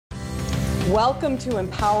Welcome to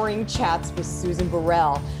Empowering Chats with Susan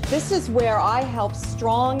Burrell. This is where I help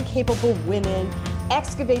strong, capable women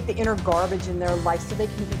excavate the inner garbage in their life so they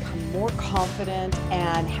can become more confident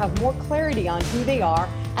and have more clarity on who they are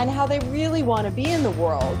and how they really want to be in the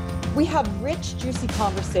world. We have rich, juicy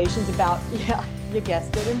conversations about, yeah, you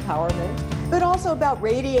guessed it, empowerment, but also about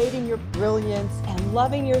radiating your brilliance and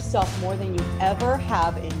loving yourself more than you ever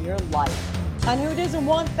have in your life. And who doesn't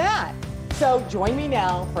want that? So join me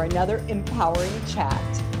now for another empowering chat.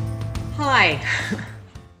 Hi.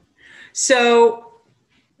 So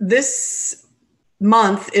this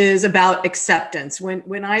month is about acceptance.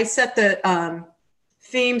 When I set the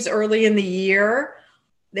themes early in the year,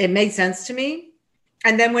 it made sense to me.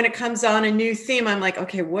 And then when it comes on a new theme, I'm like,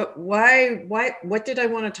 okay, what did I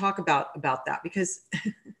want to talk about that? Because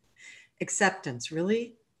acceptance,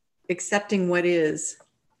 really? Accepting what is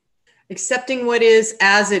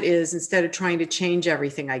as it is instead of trying to change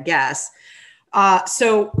everything, I guess.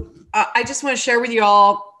 So I just want to share with you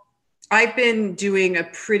all, I've been doing a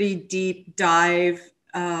pretty deep dive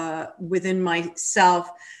within myself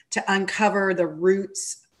to uncover the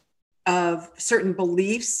roots of certain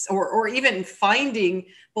beliefs or even finding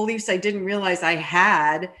beliefs I didn't realize I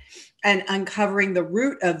had and uncovering the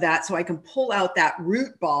root of that so I can pull out that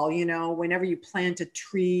root ball. You know, whenever you plant a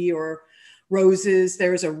tree or roses,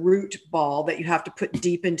 there's a root ball that you have to put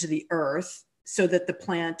deep into the earth so that the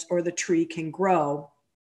plant or the tree can grow.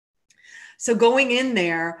 So going in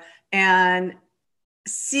there and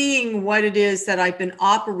seeing what it is that I've been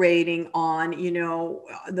operating on, you know,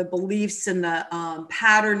 the beliefs and the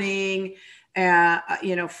patterning,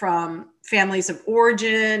 you know, from families of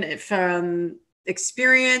origin, from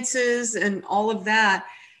experiences and all of that.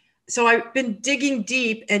 So I've been digging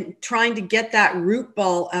deep and trying to get that root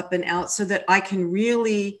ball up and out so that I can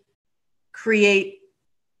really create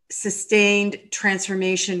sustained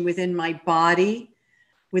transformation within my body,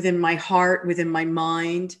 within my heart, within my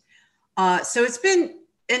mind. So it's been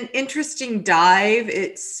an interesting dive.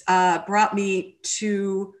 It's brought me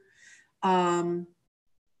to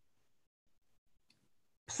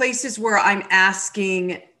places where I'm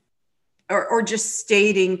asking or just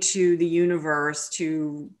stating to the universe,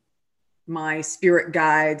 to my spirit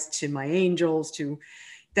guides, to my angels, to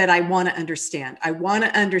that I want to understand. I want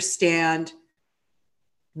to understand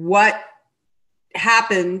what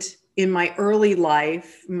happened in my early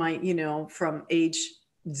life, from age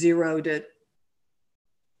 0 to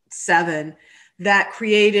 7, that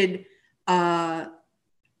created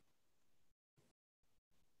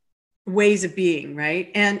ways of being, right?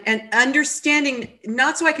 And understanding,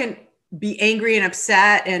 not so I can be angry and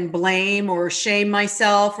upset and blame or shame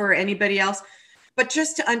myself or anybody else, but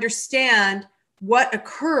just to understand what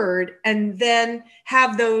occurred and then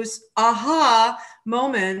have those aha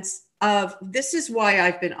moments of, this is why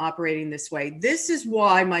I've been operating this way. This is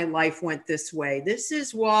why my life went this way. This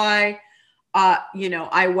is why,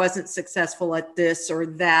 I wasn't successful at this or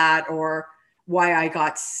that, or why I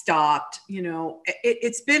got stopped.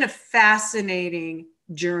 It's been a fascinating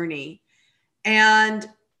journey. And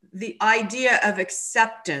the idea of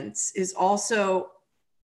acceptance is also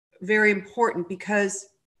very important because,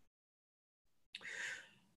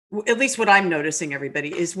 at least what I'm noticing, everybody,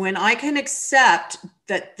 is when I can accept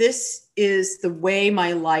that this is the way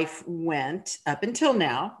my life went up until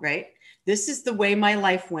now, right? This is the way my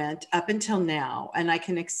life went up until now, and I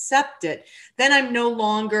can accept it, then I'm no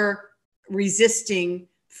longer resisting,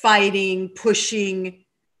 fighting, pushing,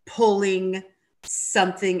 pulling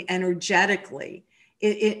something energetically.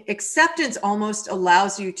 Acceptance almost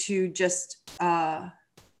allows you to just kind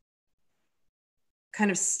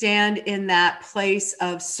of stand in that place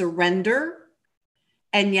of surrender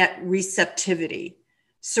and yet receptivity.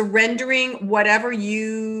 Surrendering whatever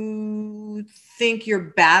you think your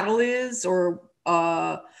battle is, or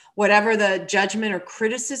whatever the judgment or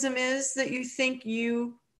criticism is that you think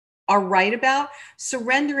you are right about,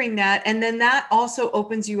 surrendering that. And then that also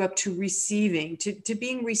opens you up to receiving, to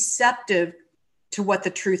being receptive to what the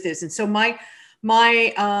truth is. And so my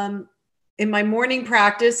in my morning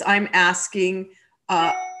practice, I'm asking,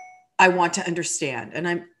 I want to understand, and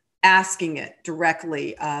I'm asking it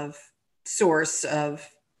directly of source, of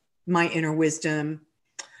my inner wisdom,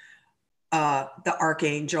 the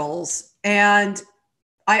archangels, and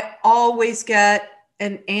I always get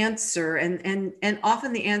an answer, and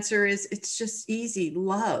often the answer is, it's just easy.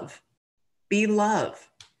 Love, be love,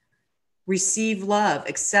 receive love,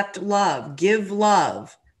 accept love, give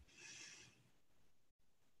love.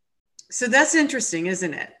 So that's interesting,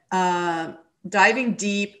 isn't it? Diving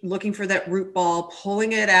deep, looking for that root ball,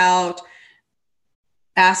 pulling it out,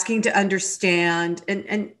 asking to understand,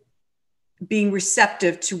 and being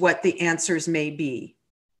receptive to what the answers may be.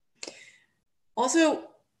 Also,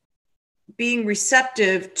 being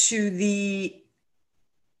receptive to the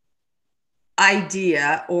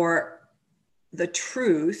idea or the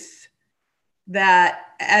truth that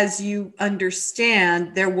as you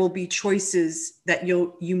understand, there will be choices that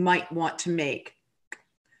you might want to make.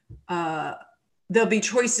 There'll be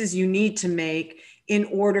choices you need to make in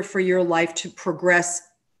order for your life to progress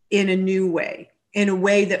in a new way, in a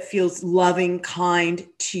way that feels loving, kind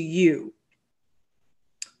to you,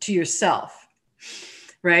 to yourself,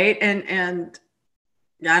 right? And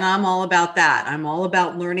I'm all about that. I'm all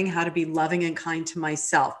about learning how to be loving and kind to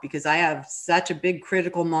myself, because I have such a big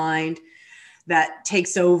critical mind that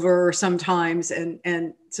takes over sometimes.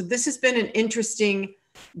 And so this has been an interesting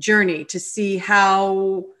journey to see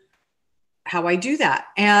how I do that.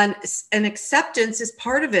 And acceptance is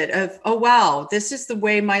part of it, of, oh, wow, this is the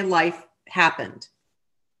way my life happened.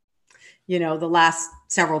 The last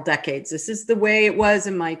several decades, this is the way it was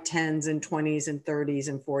in my 10s and 20s and 30s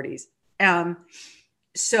and 40s.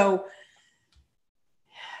 So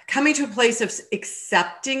coming to a place of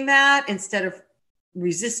accepting that instead of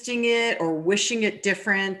resisting it or wishing it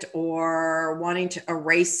different or wanting to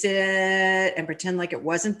erase it and pretend like it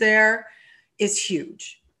wasn't there is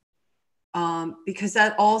huge. Because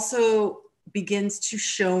that also begins to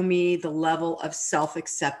show me the level of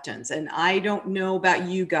self-acceptance. And I don't know about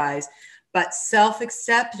you guys, but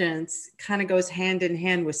self-acceptance kind of goes hand in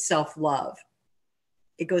hand with self-love.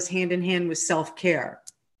 It goes hand in hand with self-care,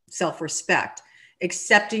 self-respect,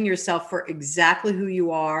 accepting yourself for exactly who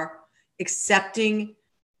you are, accepting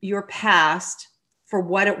your past for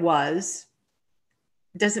what it was.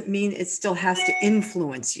 Doesn't mean it still has to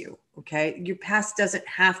influence you, okay? Your past doesn't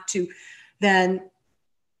have to then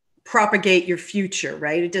propagate your future,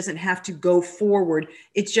 right? It doesn't have to go forward.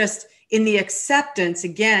 It's just in the acceptance,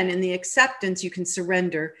 again, in the acceptance, you can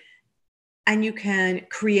surrender and you can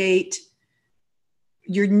create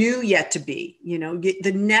your new yet to be,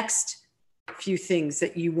 the next few things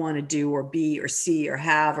that you want to do or be or see or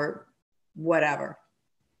have or whatever.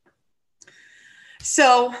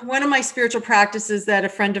 So one of my spiritual practices that a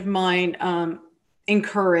friend of mine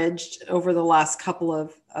encouraged over the last couple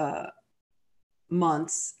of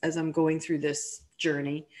months as I'm going through this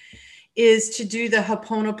journey is to do the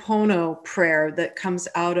Ho'oponopono prayer that comes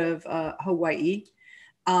out of Hawaii.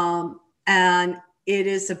 And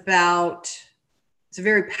it's a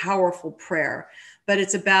very powerful prayer, but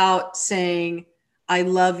it's about saying, I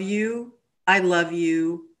love you, I love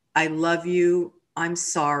you, I love you, I'm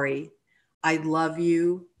sorry, I love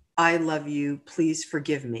you, please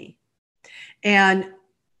forgive me. And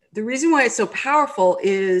the reason why it's so powerful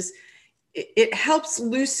is it helps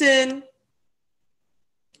loosen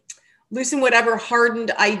whatever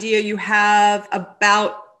hardened idea you have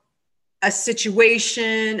about a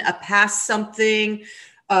situation, a past something,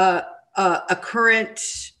 a current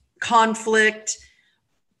conflict.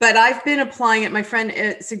 But I've been applying it. My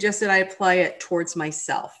friend suggested I apply it towards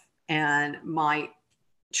myself and my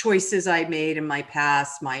choices I made in my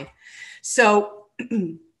past. So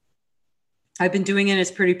I've been doing it.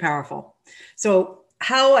 It's pretty powerful. So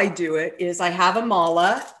how I do it is I have a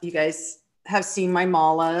mala. You guys have seen my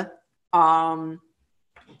mala.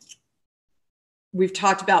 We've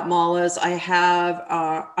talked about malas. I have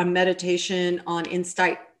a meditation on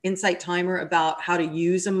Insight Timer about how to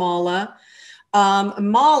use a mala.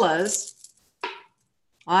 Malas,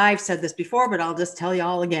 I've said this before, but I'll just tell you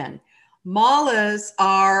all again. Malas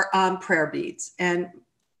are prayer beads, and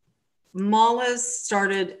malas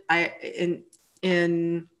started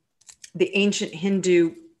in the ancient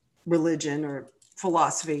Hindu religion or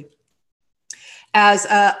philosophy as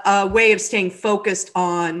a way of staying focused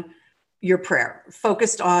on your prayer,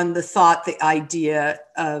 focused on the thought, the idea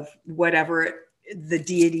of whatever the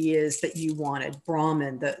deity is that you wanted,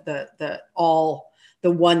 Brahman, the all,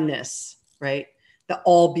 the oneness, right? The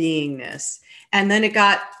all beingness. And then it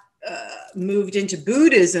got moved into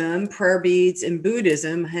Buddhism, prayer beads in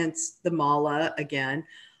Buddhism, hence the mala again,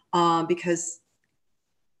 because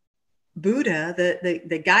Buddha,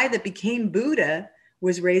 the guy that became Buddha,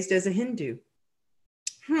 was raised as a Hindu.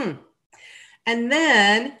 And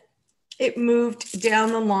then it moved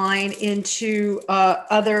down the line into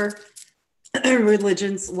other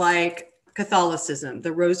religions like Catholicism.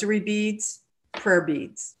 The rosary beads, prayer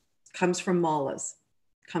beads, comes from malas,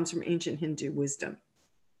 comes from ancient Hindu wisdom.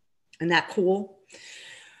 Isn't that cool?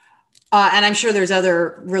 And I'm sure there's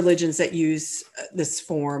other religions that use this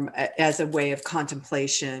form as a way of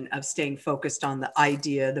contemplation, of staying focused on the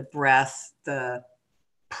idea, the breath, the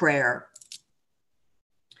prayer.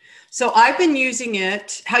 So I've been using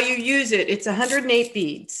it. How you use it, it's 108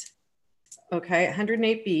 beads. Okay,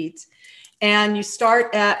 108 beads. And you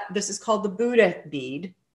start at, this is called the Buddha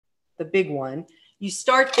bead, the big one. You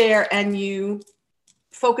start there and you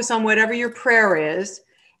focus on whatever your prayer is,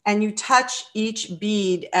 and you touch each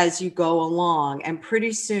bead as you go along. And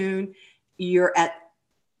pretty soon you've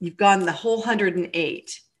gone the whole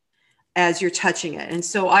 108 as you're touching it. And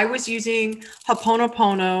so I was using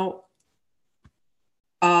Ho'oponopono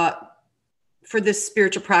for this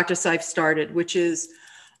spiritual practice I've started, which is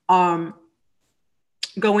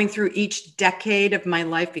going through each decade of my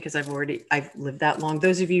life, because I've lived that long.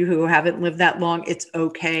 Those of you who haven't lived that long, it's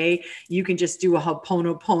okay. You can just do a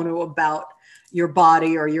Ho'oponopono about your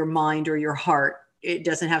body or your mind or your heart. It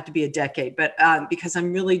doesn't have to be a decade, but because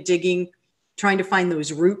I'm really trying to find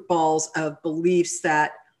those root balls of beliefs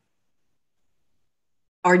that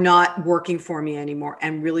are not working for me anymore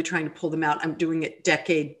and really trying to pull them out. I'm doing it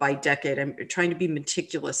decade by decade. I'm trying to be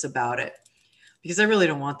meticulous about it because I really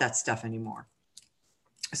don't want that stuff anymore.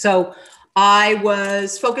 So I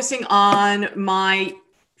was focusing on my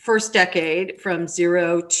first decade from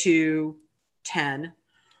 0 to 10.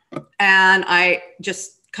 And I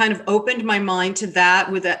just kind of opened my mind to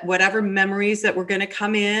that with whatever memories that were going to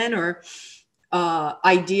come in, or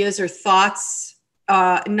ideas or thoughts.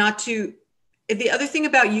 The other thing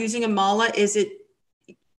about using a mala is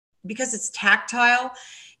because it's tactile,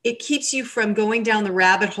 it keeps you from going down the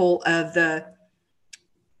rabbit hole of the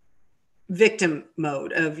victim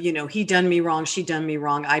mode of, he done me wrong, she done me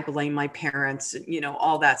wrong, I blame my parents,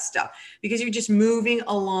 all that stuff, because you're just moving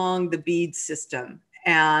along the bead system,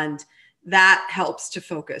 and that helps to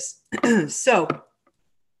focus. So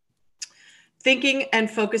thinking and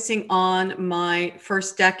focusing on my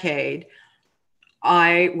first decade,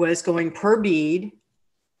 I was going per bead.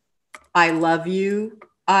 I love you.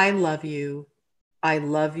 I love you. I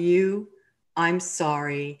love you. I'm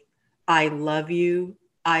sorry. I love you.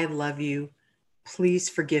 I love you. Please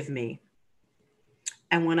forgive me.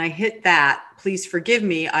 And when I hit that, please forgive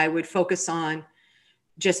me, I would focus on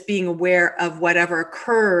just being aware of whatever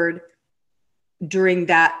occurred during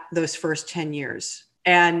those first 10 years,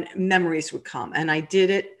 and memories would come. And I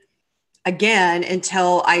did it again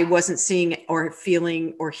until I wasn't seeing or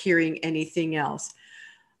feeling or hearing anything else.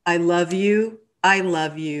 I love you. I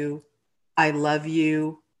love you. I love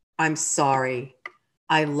you. I'm sorry.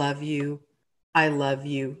 I love you. I love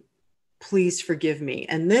you. Please forgive me.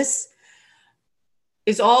 And this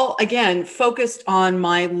is all, again, focused on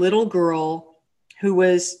my little girl who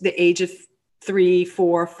was the age of 3,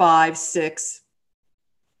 4, 5, 6,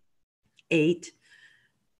 8.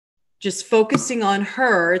 Just focusing on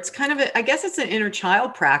her. It's kind of, I guess it's an inner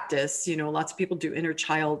child practice. Lots of people do inner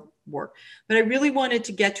child work, but I really wanted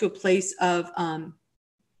to get to a place of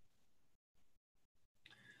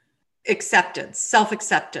acceptance,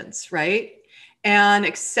 self-acceptance, right? And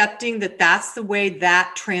accepting that that's the way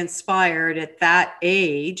that transpired at that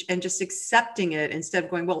age, and just accepting it instead of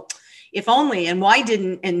going, well, if only, and why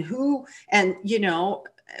didn't, and who, and,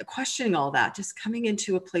 questioning all that, just coming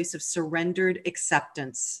into a place of surrendered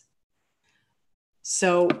acceptance.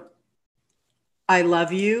 So I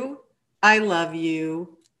love you. I love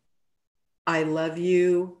you. I love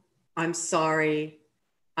you. I'm sorry.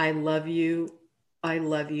 I love you. I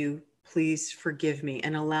love you. Please forgive me.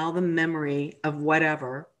 And allow the memory of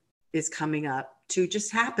whatever is coming up to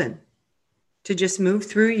just happen, to just move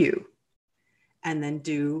through you, and then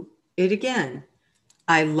do it again.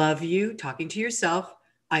 I love you. Talking to yourself.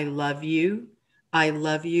 I love you. I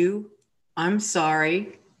love you. I'm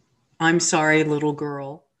sorry. I'm sorry, little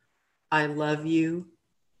girl. I love you.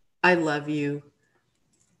 I love you.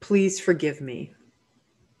 Please forgive me.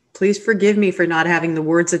 Please forgive me for not having the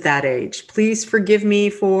words at that age. Please forgive me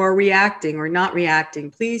for reacting or not reacting.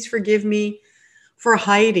 Please forgive me for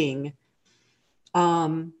hiding.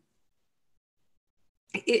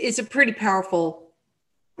 It's a pretty powerful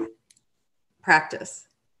practice.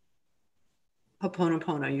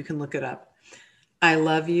 Ho'oponopono, you can look it up. I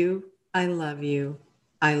love you. I love you.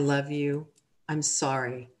 I love you. I'm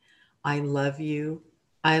sorry. I love you.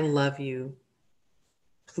 I love you.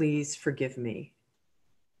 Please forgive me.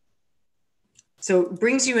 So it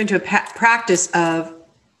brings you into a practice of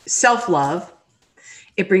self-love.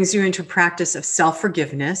 It brings you into a practice of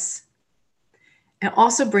self-forgiveness. It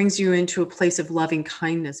also brings you into a place of loving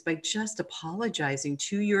kindness by just apologizing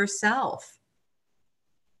to yourself.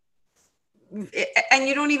 And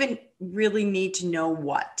you don't even really need to know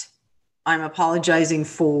what. I'm apologizing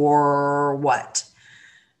for what.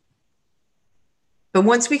 But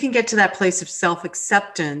once we can get to that place of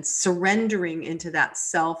self-acceptance, surrendering into that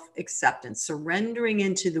self-acceptance, surrendering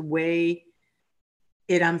into the way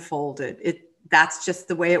it unfolded, that's just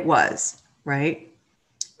the way it was, right?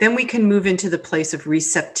 then we can move into the place of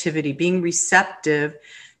receptivity, being receptive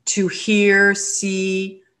to hear,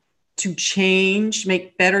 see, to change,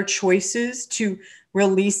 make better choices, to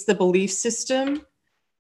release the belief system.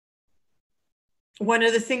 One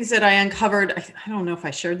of the things that I uncovered, I don't know if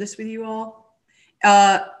I shared this with you all,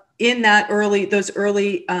 in those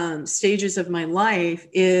early stages of my life,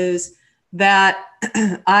 is that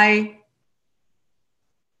I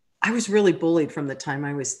was really bullied from the time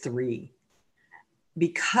I was 3,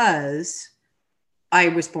 because I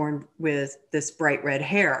was born with this bright red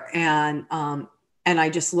hair, and I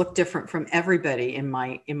just looked different from everybody in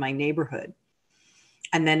my neighborhood,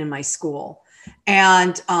 and then in my school,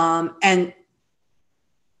 and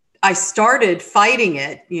I started fighting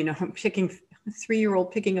it, picking a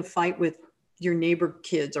 3-year-old picking a fight with your neighbor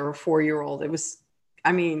kids or a 4-year-old. It was,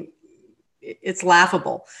 it's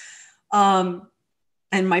laughable. And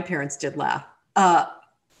my parents did laugh.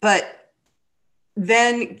 But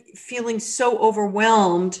then feeling so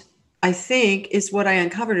overwhelmed, I think, is what I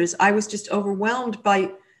uncovered, is I was just overwhelmed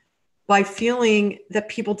by feeling that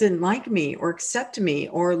people didn't like me or accept me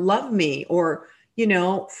or love me, or,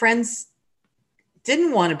 friends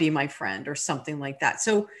didn't want to be my friend or something like that.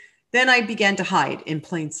 So then I began to hide in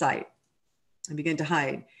plain sight. I began to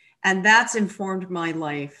hide. And that's informed my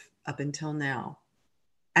life up until now.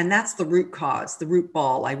 And that's the root cause, the root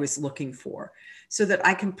ball I was looking for, so that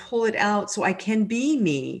I can pull it out, so I can be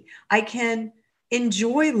me. I can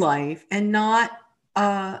enjoy life and not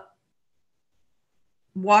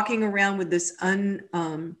walking around with this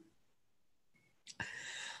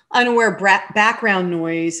unaware background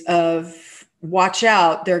noise of, watch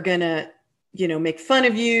out, they're gonna, make fun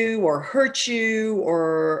of you or hurt you,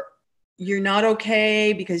 or you're not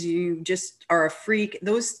okay because you just are a freak,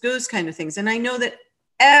 those kind of things. And I know that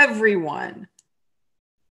everyone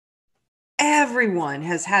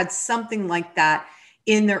has had something like that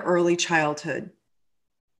in their early childhood,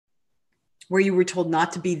 where you were told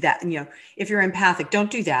not to be that. If you're empathic,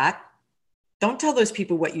 don't do that. Don't tell those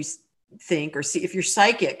people what you think or see. If you're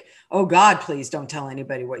psychic, oh God, please don't tell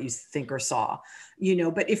anybody what you think or saw.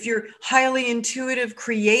 But if you're highly intuitive,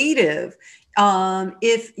 creative,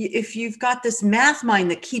 if you've got this math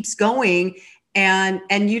mind that keeps going,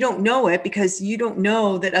 and you don't know it, because you don't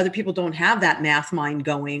know that other people don't have that math mind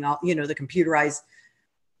going, the computerized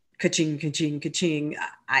ka-ching, ka-ching, ka-ching.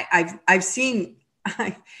 I've seen,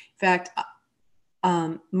 in fact,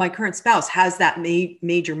 my current spouse has that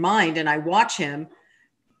major mind, and I watch him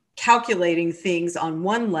calculating things on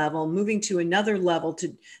one level, moving to another level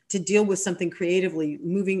to deal with something creatively,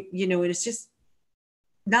 moving, and it's just,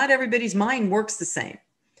 not everybody's mind works the same.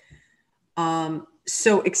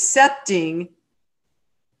 So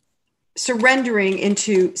surrendering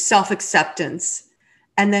into self-acceptance,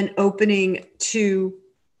 and then opening to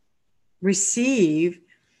receive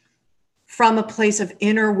from a place of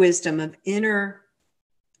inner wisdom, of inner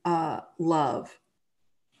love,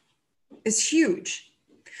 is huge.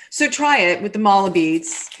 So try it with the mala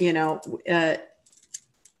beads. If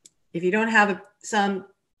you don't have some,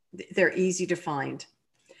 they're easy to find.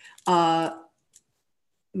 Mala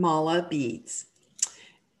beads.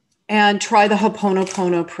 And try the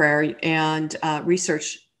Ho'oponopono prayer, and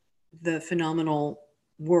research the phenomenal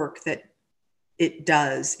work that it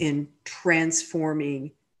does in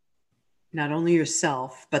transforming not only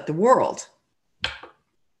yourself, but the world.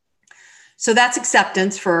 So that's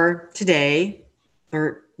acceptance for today,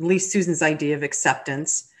 or at least Susan's idea of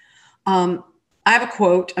acceptance. I have a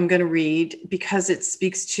quote I'm going to read, because it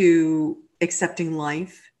speaks to accepting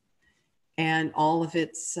life and all of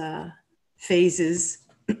its phases,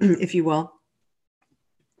 if you will.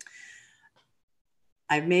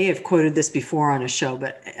 I may have quoted this before on a show,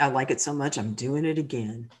 but I like it so much, I'm doing it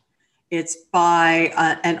again. It's by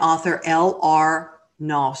an author, L.R.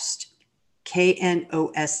 Knost,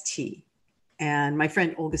 Knost. And my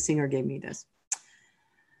friend Olga Singer gave me this.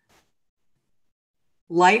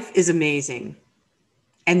 Life is amazing,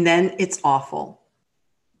 and then it's awful,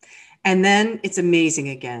 and then it's amazing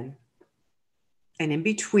again. And in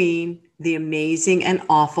between the amazing and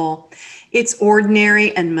awful, it's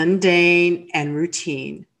ordinary and mundane and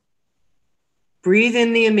routine. Breathe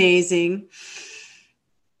in the amazing,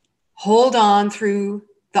 hold on through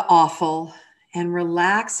the awful, and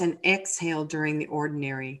relax and exhale during the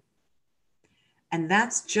ordinary. And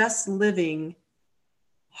that's just living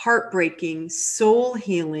heartbreaking, soul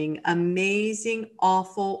healing, amazing,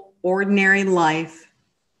 awful, ordinary life.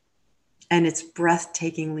 And it's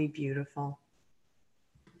breathtakingly beautiful.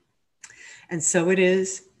 And so it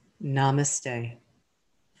is. Namaste.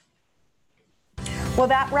 Well,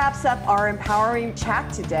 that wraps up our empowering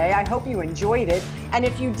chat today. I hope you enjoyed it. And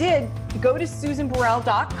if you did, go to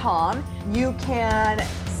SusanBurrell.com. You can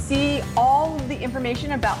see all of the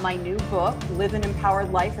information about my new book, Live an Empowered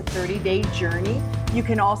Life, a 30-day journey. You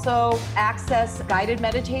can also access guided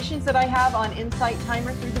meditations that I have on Insight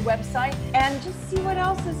Timer through the website, and just see what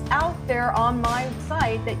else is out there on my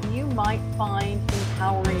site that you might find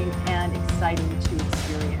empowering and exciting to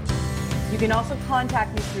experience. You can also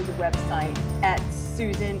contact me through the website at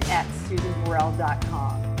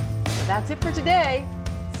susan@susanburrell.com. So that's it for today.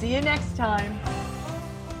 See you next time.